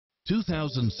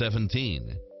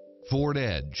2017 Ford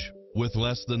Edge. With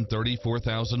less than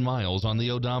 34,000 miles on the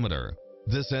odometer,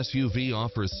 this SUV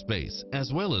offers space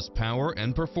as well as power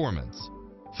and performance.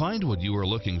 Find what you are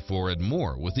looking for and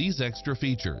more with these extra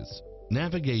features: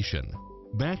 navigation,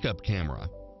 backup camera,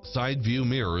 side view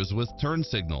mirrors with turn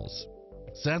signals,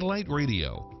 satellite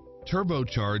radio,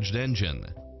 turbocharged engine,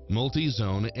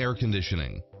 multi-zone air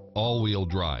conditioning, all-wheel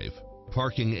drive,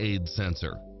 parking aid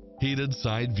sensor, heated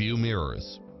side view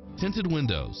mirrors, tinted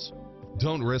windows.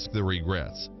 Don't risk the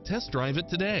regrets. Test drive it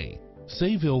today.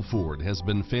 Sayville Ford has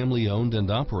been family-owned and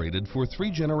operated for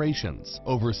 3 generations,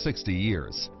 over 60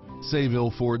 years.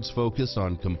 Sayville Ford's focus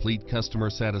on complete customer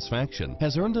satisfaction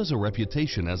has earned us a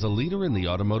reputation as a leader in the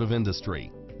automotive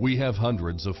industry. We have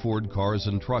hundreds of Ford cars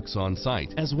and trucks on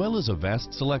site, as well as a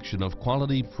vast selection of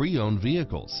quality pre-owned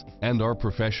vehicles. And our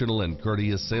professional and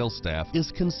courteous sales staff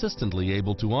is consistently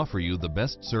able to offer you the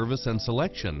best service and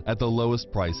selection at the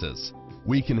lowest prices.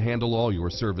 We can handle all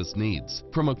your service needs,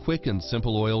 from a quick and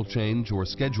simple oil change or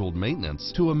scheduled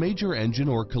maintenance to a major engine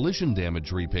or collision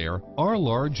damage repair. Our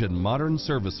large and modern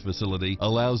service facility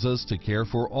allows us to care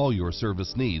for all your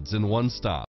service needs in one stop.